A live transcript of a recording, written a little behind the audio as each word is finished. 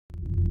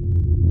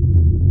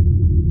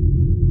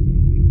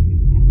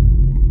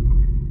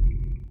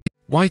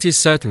White is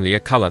certainly a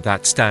color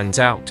that stands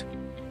out.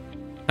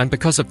 And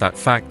because of that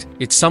fact,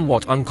 it's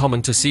somewhat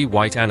uncommon to see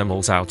white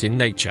animals out in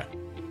nature.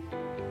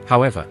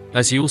 However,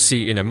 as you'll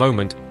see in a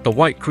moment, the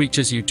white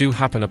creatures you do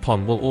happen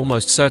upon will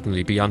almost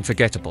certainly be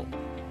unforgettable.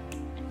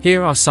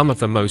 Here are some of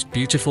the most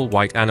beautiful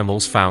white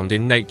animals found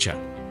in nature.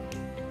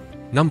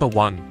 Number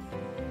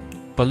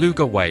 1.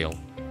 Beluga whale.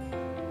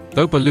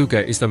 Though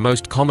beluga is the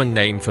most common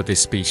name for this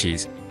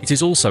species, it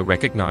is also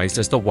recognized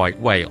as the white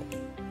whale.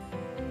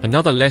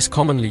 Another less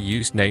commonly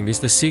used name is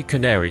the sea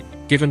canary,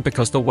 given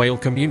because the whale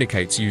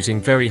communicates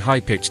using very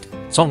high-pitched,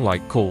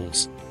 song-like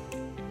calls.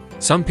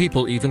 Some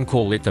people even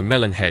call it the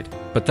melonhead,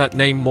 but that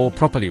name more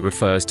properly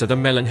refers to the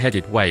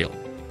melon-headed whale.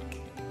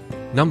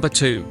 Number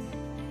 2.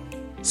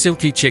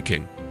 Silky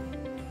chicken.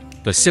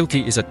 The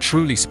silky is a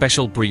truly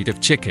special breed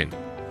of chicken.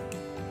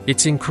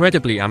 It's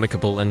incredibly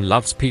amicable and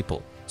loves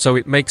people, so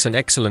it makes an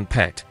excellent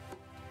pet.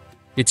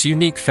 Its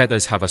unique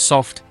feathers have a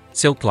soft,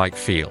 silk-like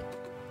feel.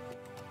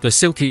 The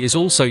silky is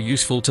also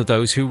useful to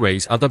those who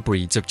raise other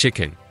breeds of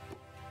chicken.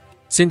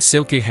 Since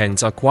silky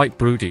hens are quite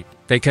broody,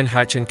 they can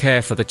hatch and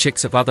care for the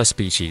chicks of other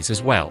species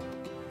as well.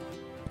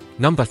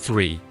 Number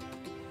 3.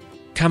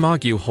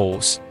 Camargue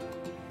horse.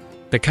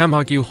 The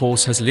Camargue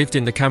horse has lived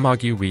in the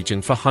Camargue region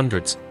for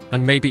hundreds,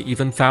 and maybe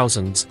even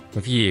thousands,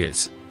 of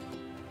years.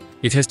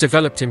 It has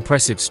developed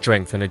impressive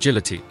strength and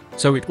agility,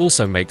 so it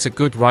also makes a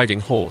good riding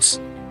horse.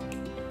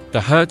 The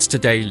herds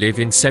today live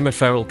in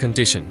semi-feral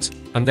conditions,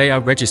 and they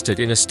are registered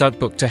in a stud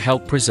book to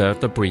help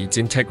preserve the breed's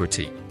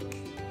integrity.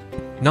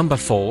 Number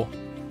 4.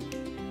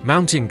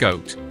 Mountain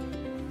goat.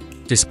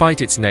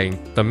 Despite its name,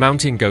 the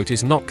mountain goat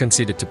is not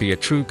considered to be a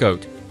true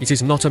goat. It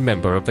is not a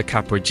member of the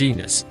Capra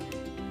genus.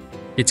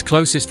 Its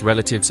closest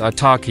relatives are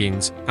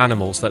tarkines,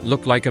 animals that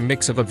look like a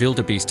mix of a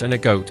wildebeest and a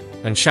goat,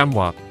 and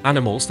chamois,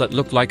 animals that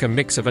look like a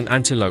mix of an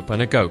antelope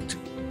and a goat.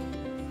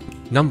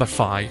 Number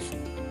 5.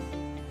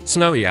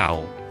 Snowy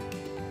owl.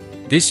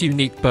 This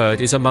unique bird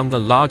is among the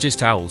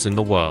largest owls in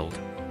the world.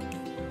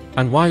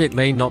 And while it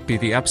may not be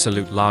the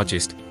absolute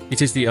largest,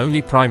 it is the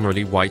only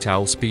primarily white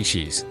owl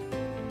species.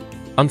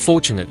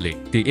 Unfortunately,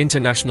 the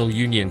International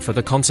Union for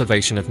the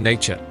Conservation of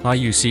Nature,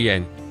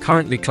 IUCN,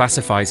 currently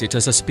classifies it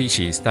as a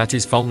species that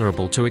is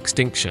vulnerable to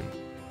extinction.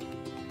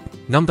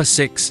 Number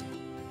 6.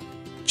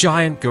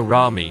 Giant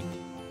gourami.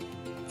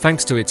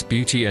 Thanks to its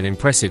beauty and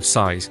impressive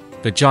size,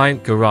 the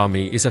giant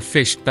gourami is a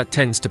fish that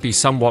tends to be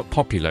somewhat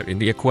popular in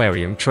the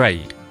aquarium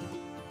trade.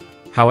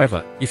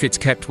 However, if it's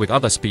kept with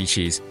other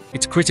species,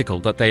 it's critical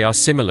that they are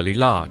similarly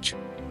large.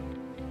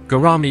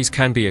 Gouramis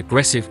can be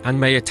aggressive and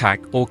may attack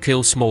or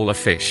kill smaller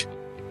fish.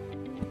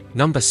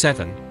 Number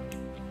 7.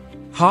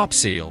 Harp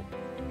seal.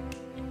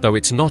 Though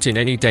it's not in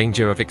any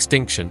danger of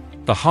extinction,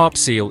 the harp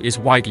seal is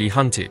widely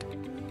hunted.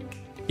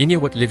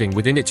 Inuit living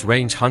within its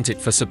range hunt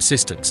it for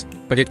subsistence,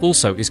 but it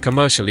also is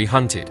commercially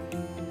hunted.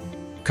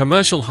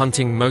 Commercial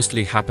hunting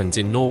mostly happens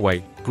in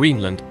Norway,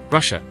 Greenland,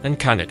 Russia, and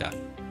Canada.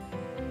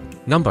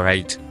 Number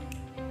 8.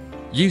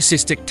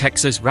 Leucistic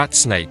Texas rat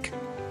snake.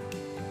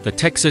 The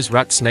Texas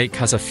rat snake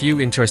has a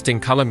few interesting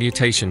color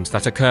mutations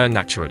that occur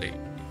naturally.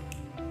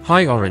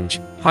 High orange,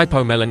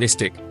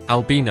 hypomelanistic,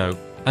 albino,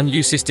 and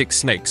leucistic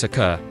snakes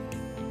occur.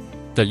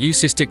 The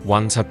leucistic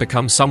ones have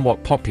become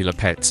somewhat popular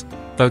pets,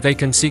 though they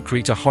can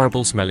secrete a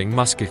horrible-smelling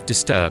musk if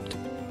disturbed.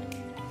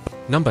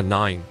 Number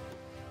 9.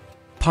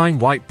 Pine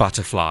white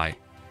butterfly.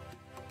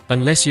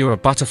 Unless you're a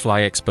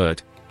butterfly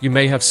expert, you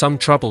may have some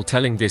trouble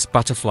telling this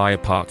butterfly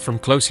apart from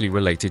closely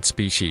related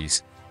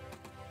species.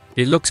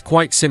 It looks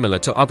quite similar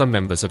to other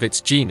members of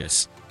its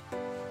genus.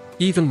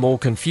 Even more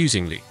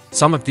confusingly,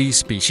 some of these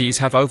species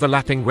have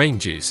overlapping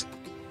ranges.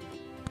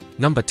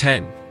 Number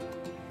 10.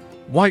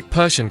 White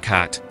Persian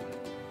cat.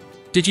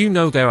 Did you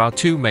know there are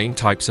two main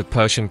types of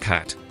Persian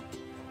cat?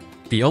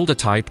 The older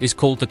type is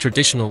called the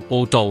traditional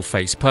or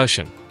doll-face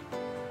Persian.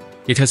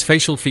 It has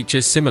facial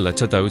features similar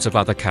to those of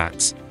other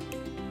cats.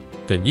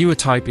 The newer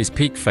type is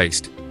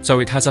peak-faced, so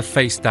it has a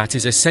face that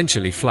is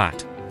essentially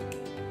flat.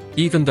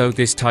 Even though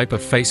this type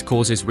of face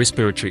causes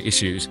respiratory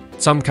issues,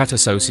 some cat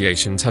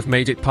associations have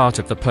made it part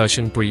of the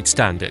Persian breed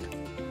standard.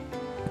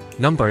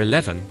 Number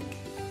 11.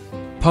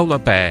 Polar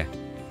bear.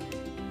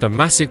 The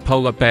massive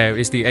polar bear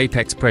is the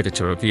apex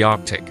predator of the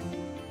Arctic.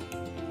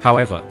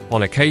 However,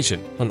 on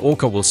occasion, an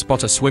orca will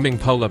spot a swimming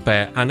polar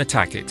bear and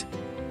attack it.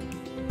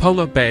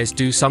 Polar bears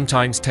do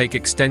sometimes take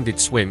extended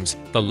swims.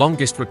 The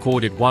longest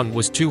recorded one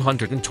was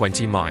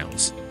 220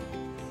 miles.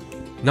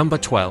 Number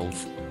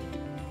 12.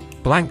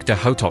 Blanc de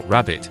Hotot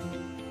rabbit.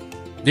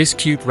 This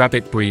cute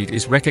rabbit breed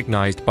is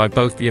recognized by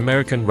both the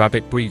American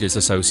Rabbit Breeders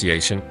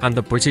Association and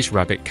the British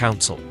Rabbit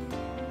Council.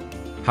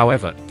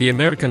 However, the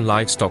American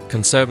Livestock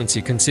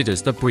Conservancy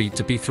considers the breed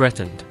to be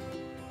threatened.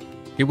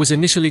 It was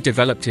initially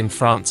developed in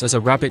France as a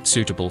rabbit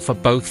suitable for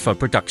both fur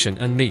production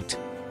and meat.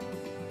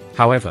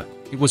 However,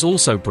 it was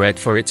also bred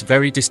for its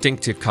very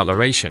distinctive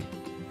coloration.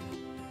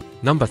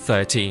 Number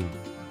 13.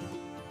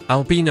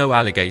 Albino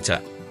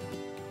alligator.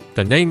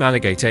 The name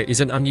alligator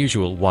is an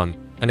unusual one,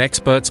 and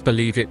experts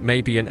believe it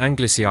may be an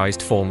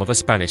anglicized form of a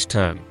Spanish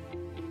term.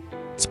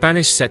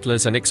 Spanish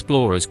settlers and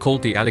explorers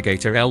called the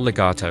alligator el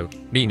lagarto,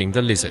 meaning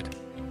the lizard.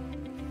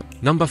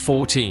 Number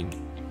 14.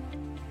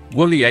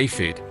 Woolly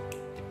aphid.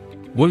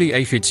 Woolly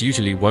aphids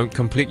usually won't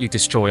completely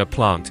destroy a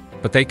plant,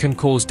 but they can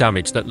cause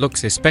damage that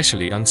looks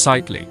especially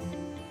unsightly.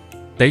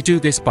 They do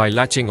this by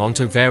latching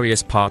onto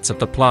various parts of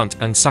the plant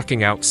and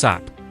sucking out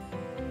sap.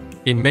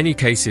 In many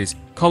cases,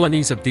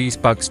 colonies of these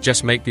bugs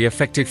just make the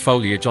affected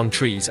foliage on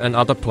trees and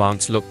other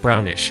plants look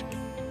brownish.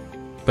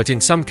 But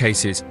in some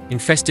cases,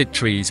 infested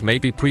trees may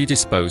be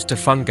predisposed to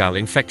fungal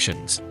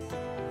infections.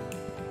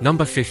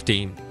 Number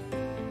 15.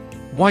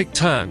 White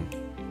tern.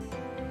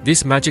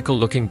 This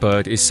magical-looking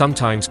bird is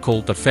sometimes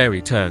called the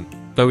fairy tern,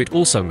 though it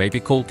also may be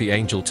called the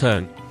angel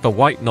tern, the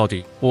white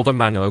noddy, or the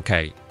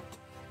mano-o-kay.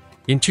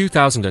 In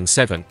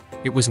 2007,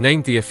 it was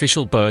named the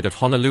official bird of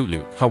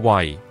Honolulu,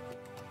 Hawaii.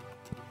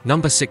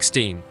 Number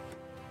 16.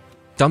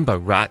 Dumbo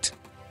rat.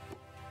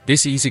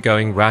 This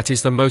easygoing rat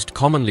is the most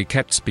commonly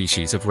kept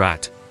species of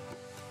rat.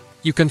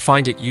 You can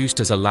find it used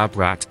as a lab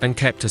rat and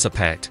kept as a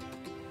pet.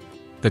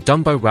 The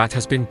Dumbo rat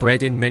has been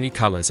bred in many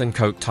colors and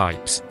coat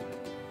types.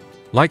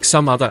 Like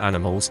some other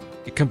animals,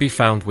 it can be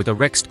found with a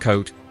rexed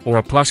coat or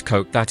a plush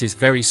coat that is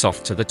very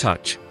soft to the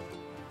touch.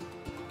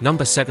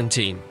 Number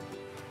 17.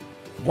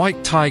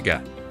 White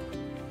tiger.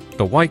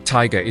 The white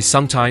tiger is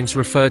sometimes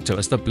referred to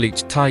as the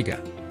bleached tiger.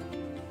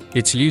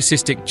 Its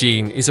leucistic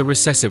gene is a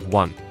recessive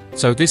one,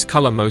 so this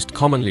color most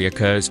commonly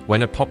occurs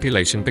when a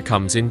population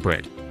becomes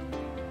inbred.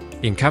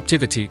 In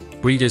captivity,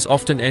 breeders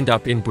often end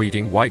up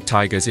inbreeding white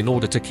tigers in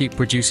order to keep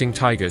producing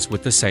tigers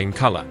with the same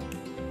color.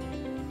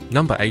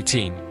 Number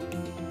 18.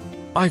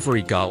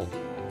 Ivory gull.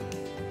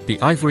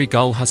 The ivory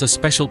gull has a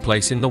special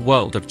place in the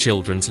world of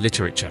children's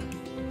literature.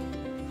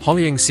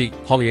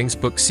 Holling's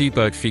book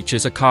Seabird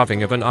features a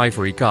carving of an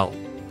ivory gull.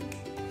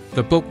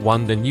 The book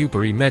won the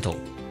Newbery Medal.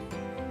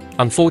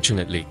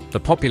 Unfortunately, the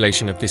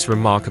population of this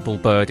remarkable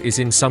bird is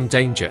in some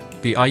danger.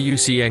 The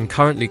IUCN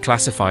currently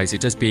classifies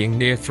it as being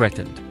near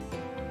threatened.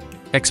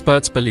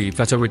 Experts believe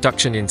that a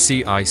reduction in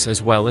sea ice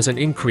as well as an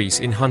increase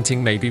in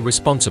hunting may be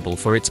responsible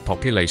for its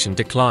population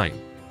decline.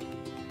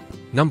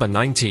 Number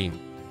 19.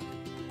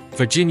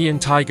 Virginian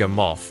tiger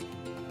moth.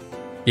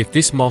 If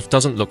this moth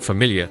doesn't look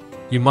familiar,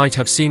 you might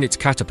have seen its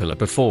caterpillar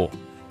before.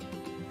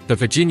 The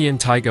Virginian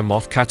tiger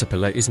moth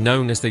caterpillar is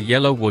known as the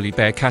yellow woolly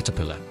bear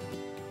caterpillar.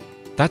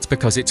 That's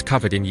because it's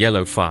covered in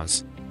yellow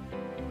fuzz.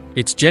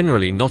 It's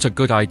generally not a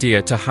good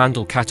idea to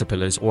handle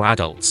caterpillars or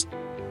adults.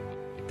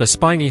 The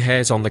spiny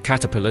hairs on the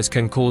caterpillars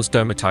can cause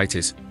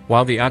dermatitis,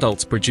 while the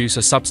adults produce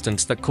a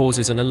substance that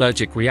causes an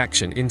allergic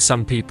reaction in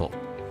some people.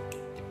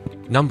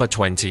 Number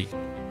 20.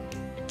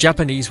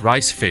 Japanese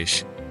rice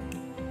fish.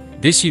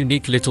 This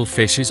unique little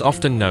fish is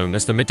often known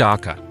as the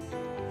medaka.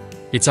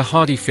 It's a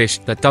hardy fish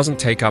that doesn't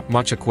take up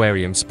much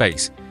aquarium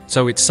space,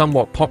 so it's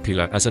somewhat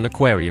popular as an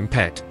aquarium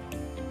pet.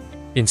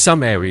 In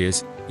some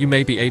areas, you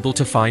may be able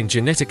to find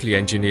genetically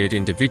engineered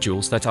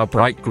individuals that are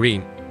bright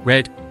green,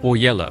 red, or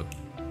yellow.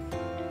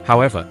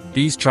 However,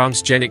 these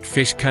transgenic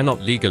fish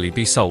cannot legally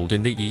be sold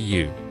in the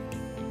EU.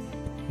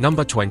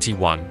 Number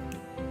 21.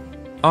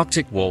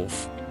 Arctic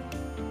wolf.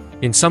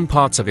 In some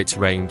parts of its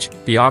range,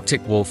 the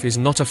Arctic wolf is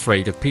not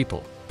afraid of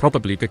people,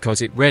 probably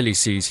because it rarely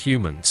sees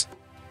humans.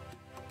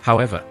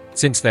 However,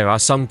 since there are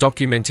some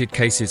documented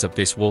cases of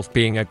this wolf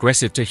being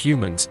aggressive to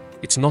humans,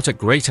 it's not a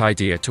great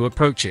idea to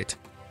approach it.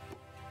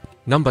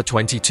 Number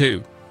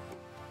 22.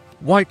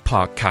 White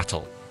park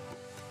cattle.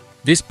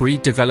 This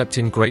breed developed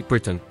in Great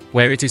Britain,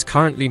 where it is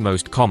currently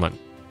most common.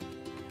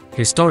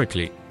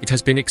 Historically, it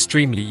has been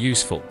extremely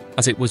useful,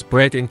 as it was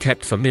bred and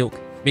kept for milk,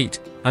 meat,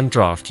 and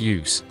draft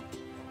use.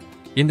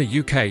 In the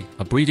UK,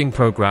 a breeding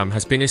program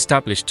has been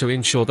established to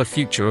ensure the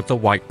future of the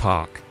white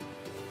park.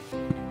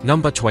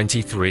 Number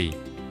 23.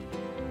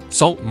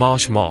 Salt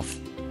marsh moth.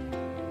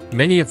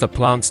 Many of the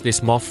plants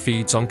this moth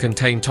feeds on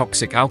contain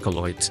toxic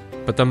alkaloids,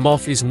 but the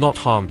moth is not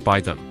harmed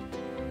by them.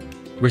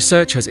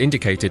 Research has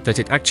indicated that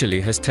it actually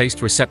has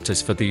taste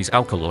receptors for these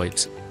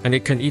alkaloids, and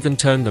it can even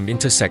turn them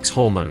into sex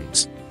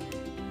hormones.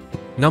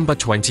 Number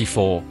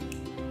 24.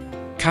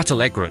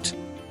 Cattle egret.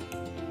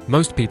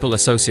 Most people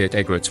associate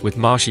egrets with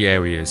marshy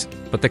areas,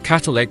 but the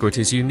cattle egret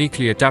is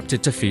uniquely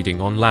adapted to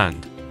feeding on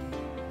land.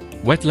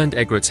 Wetland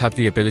egrets have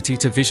the ability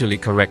to visually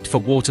correct for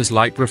water's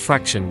light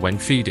refraction when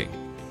feeding.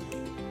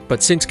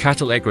 But since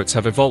cattle egrets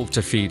have evolved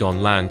to feed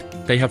on land,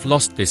 they have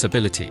lost this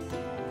ability.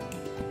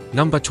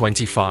 Number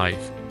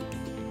 25.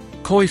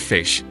 Koi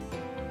fish.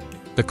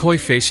 The koi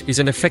fish is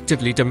an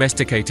effectively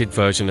domesticated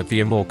version of the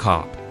amur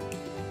carp.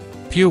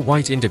 Pure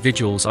white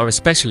individuals are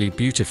especially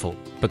beautiful,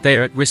 but they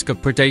are at risk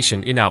of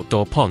predation in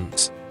outdoor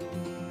ponds.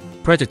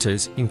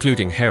 Predators,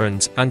 including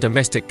herons and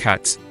domestic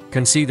cats,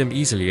 can see them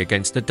easily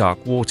against the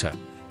dark water.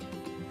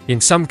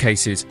 In some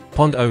cases,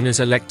 pond owners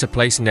elect to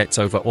place nets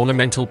over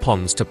ornamental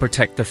ponds to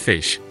protect the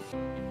fish.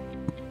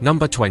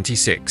 Number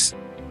 26.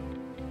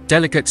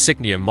 Delicate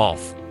cycnia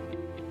moth.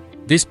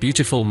 This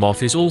beautiful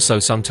moth is also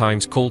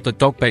sometimes called the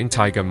dogbane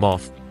tiger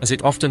moth, as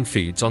it often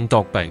feeds on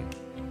dogbane.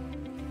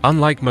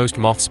 Unlike most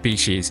moth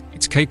species,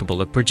 it's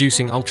capable of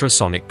producing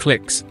ultrasonic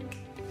clicks.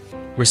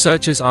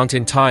 Researchers aren't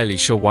entirely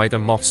sure why the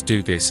moths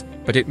do this,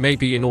 but it may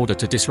be in order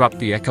to disrupt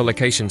the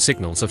echolocation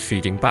signals of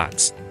feeding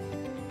bats.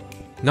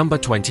 Number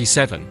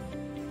 27.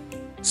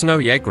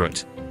 Snowy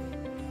egret.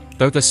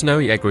 Though the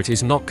snowy egret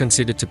is not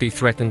considered to be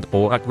threatened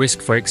or at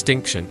risk for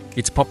extinction,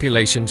 its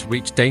populations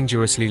reached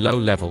dangerously low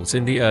levels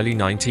in the early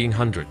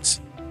 1900s.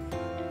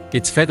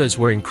 Its feathers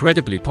were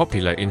incredibly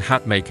popular in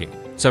hat making,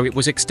 so it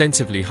was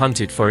extensively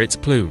hunted for its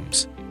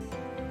plumes.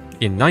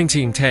 In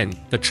 1910,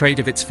 the trade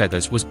of its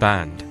feathers was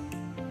banned.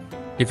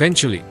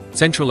 Eventually,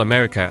 Central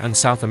America and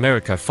South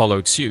America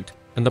followed suit,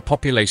 and the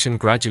population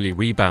gradually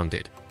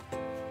rebounded.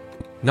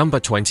 Number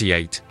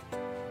 28.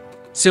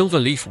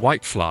 Silverleaf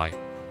whitefly.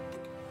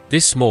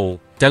 This small,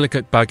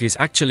 delicate bug is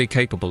actually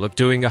capable of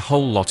doing a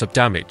whole lot of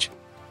damage.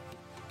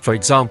 For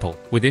example,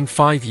 within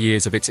 5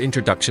 years of its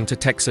introduction to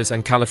Texas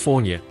and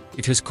California,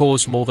 it has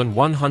caused more than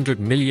 $100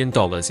 million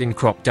in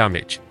crop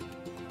damage.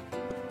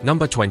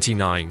 Number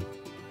 29.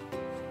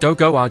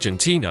 Dogo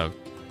argentino.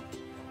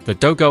 The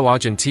Dogo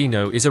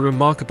argentino is a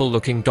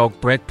remarkable-looking dog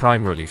bred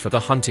primarily for the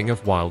hunting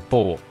of wild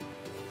boar.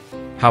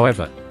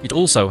 However, it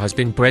also has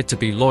been bred to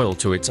be loyal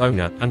to its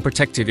owner and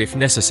protective if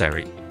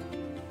necessary.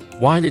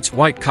 While its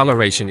white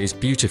coloration is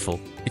beautiful,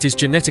 it is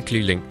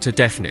genetically linked to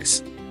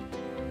deafness.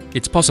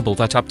 It's possible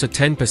that up to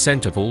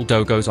 10% of all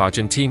Dogos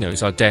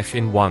argentinos are deaf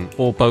in one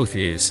or both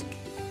ears.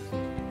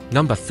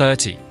 Number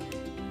 30.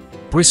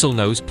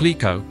 Bristlenose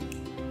pleco.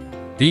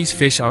 These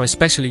fish are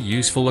especially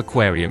useful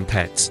aquarium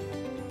pets.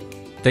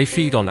 They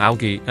feed on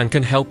algae and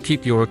can help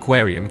keep your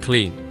aquarium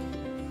clean.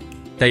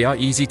 They are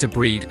easy to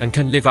breed and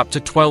can live up to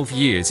 12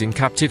 years in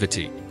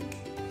captivity.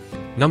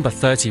 Number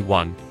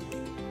 31.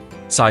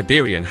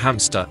 Siberian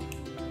hamster.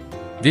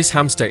 This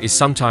hamster is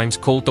sometimes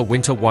called the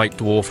winter white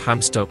dwarf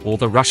hamster or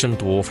the Russian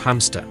dwarf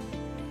hamster.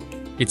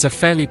 It's a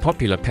fairly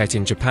popular pet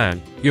in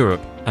Japan,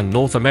 Europe, and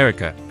North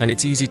America, and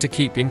it's easy to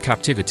keep in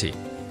captivity.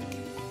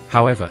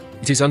 However,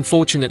 it is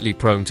unfortunately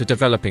prone to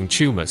developing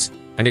tumors,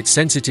 and its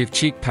sensitive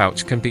cheek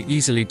pouch can be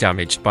easily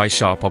damaged by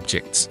sharp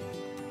objects.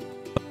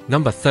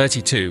 Number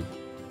 32.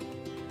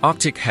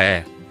 Arctic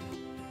hare.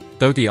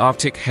 Though the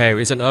Arctic hare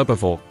is an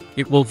herbivore,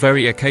 it will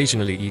very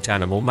occasionally eat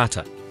animal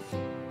matter.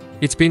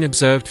 It's been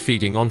observed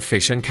feeding on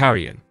fish and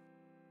carrion.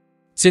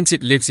 Since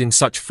it lives in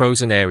such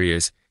frozen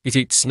areas, it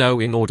eats snow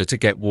in order to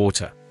get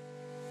water.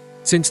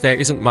 Since there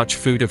isn't much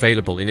food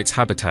available in its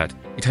habitat,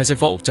 it has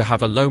evolved to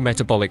have a low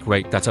metabolic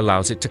rate that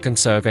allows it to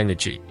conserve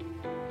energy.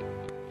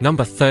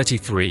 Number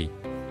 33.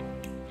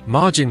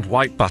 Margined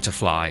white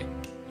butterfly.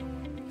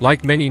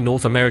 Like many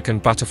North American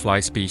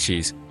butterfly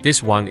species,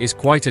 this one is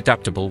quite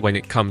adaptable when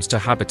it comes to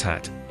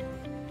habitat.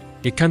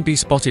 It can be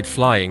spotted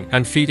flying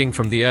and feeding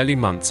from the early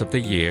months of the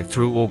year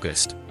through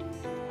August.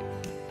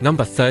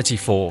 Number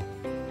 34.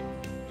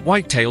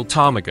 White-tailed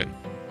ptarmigan.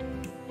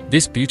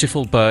 This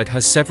beautiful bird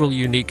has several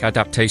unique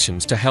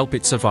adaptations to help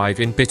it survive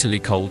in bitterly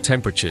cold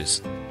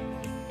temperatures.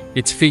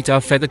 Its feet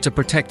are feathered to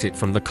protect it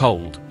from the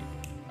cold.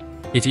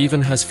 It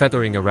even has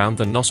feathering around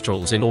the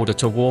nostrils in order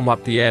to warm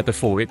up the air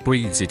before it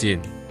breathes it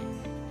in.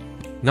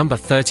 Number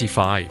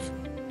 35.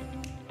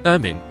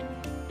 Ermine.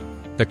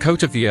 The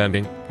coat of the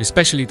ermine,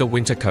 especially the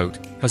winter coat,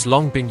 has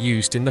long been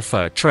used in the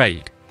fur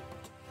trade.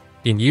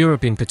 In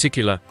Europe in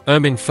particular,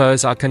 ermine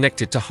furs are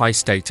connected to high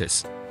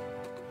status.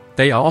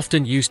 They are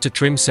often used to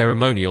trim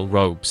ceremonial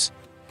robes.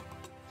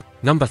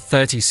 Number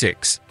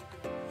 36.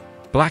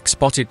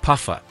 Black-spotted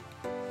puffer.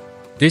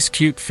 This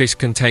cute fish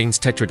contains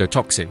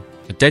tetrodotoxin,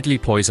 a deadly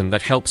poison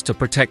that helps to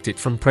protect it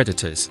from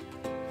predators.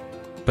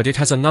 But it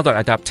has another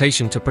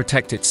adaptation to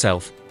protect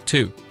itself,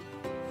 too.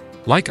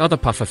 Like other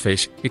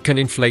pufferfish, it can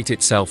inflate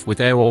itself with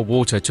air or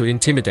water to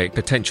intimidate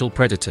potential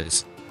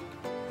predators.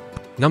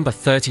 Number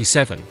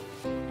 37.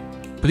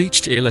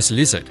 Bleached earless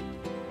lizard.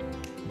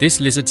 This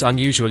lizard's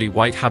unusually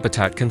white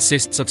habitat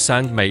consists of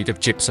sand made of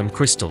gypsum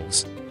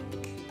crystals.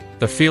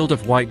 The field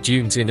of white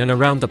dunes in and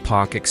around the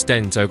park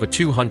extends over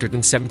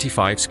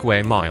 275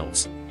 square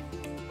miles.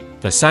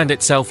 The sand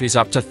itself is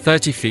up to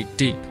 30 feet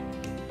deep.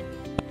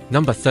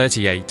 Number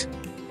 38.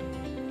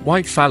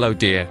 White fallow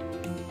deer.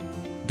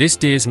 This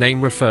deer's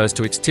name refers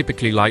to its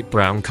typically light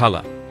brown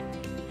color.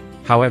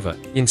 However,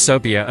 in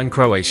Serbia and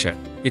Croatia,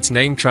 its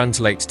name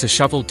translates to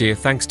shovel deer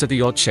thanks to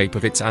the odd shape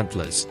of its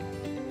antlers.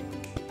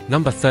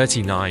 Number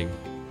 39.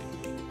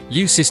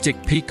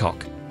 Leucistic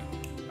peacock.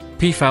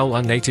 Peafowl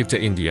are native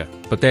to India,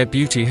 but their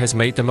beauty has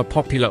made them a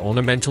popular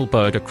ornamental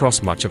bird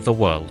across much of the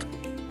world.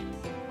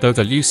 Though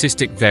the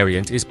leucistic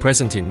variant is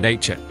present in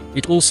nature,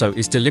 it also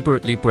is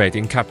deliberately bred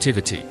in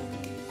captivity.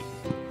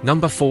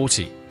 Number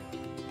 40.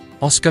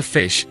 Oscar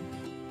fish.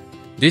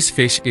 This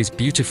fish is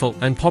beautiful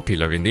and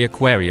popular in the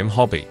aquarium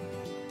hobby.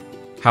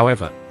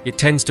 However, it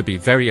tends to be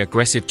very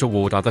aggressive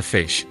toward other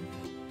fish.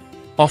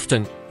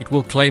 Often, it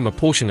will claim a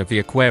portion of the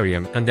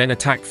aquarium and then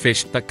attack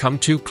fish that come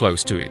too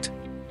close to it.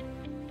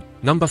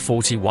 Number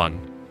 41.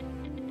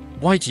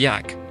 White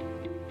yak.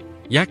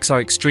 Yaks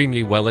are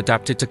extremely well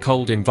adapted to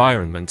cold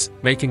environments,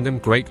 making them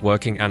great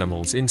working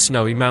animals in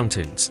snowy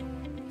mountains.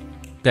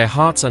 Their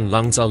hearts and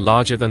lungs are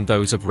larger than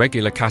those of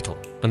regular cattle,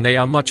 and they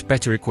are much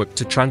better equipped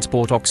to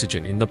transport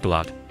oxygen in the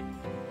blood.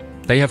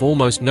 They have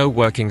almost no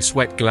working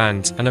sweat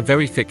glands and a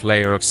very thick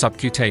layer of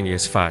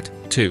subcutaneous fat,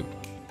 too.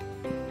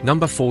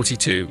 Number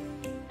 42.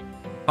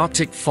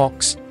 Arctic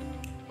fox.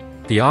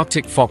 The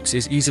Arctic fox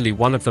is easily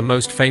one of the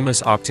most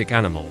famous Arctic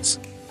animals.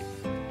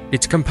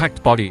 Its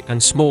compact body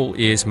and small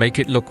ears make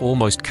it look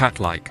almost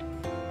cat-like.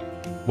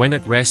 When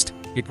at rest,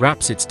 it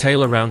wraps its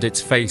tail around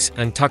its face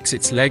and tucks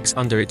its legs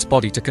under its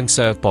body to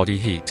conserve body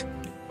heat.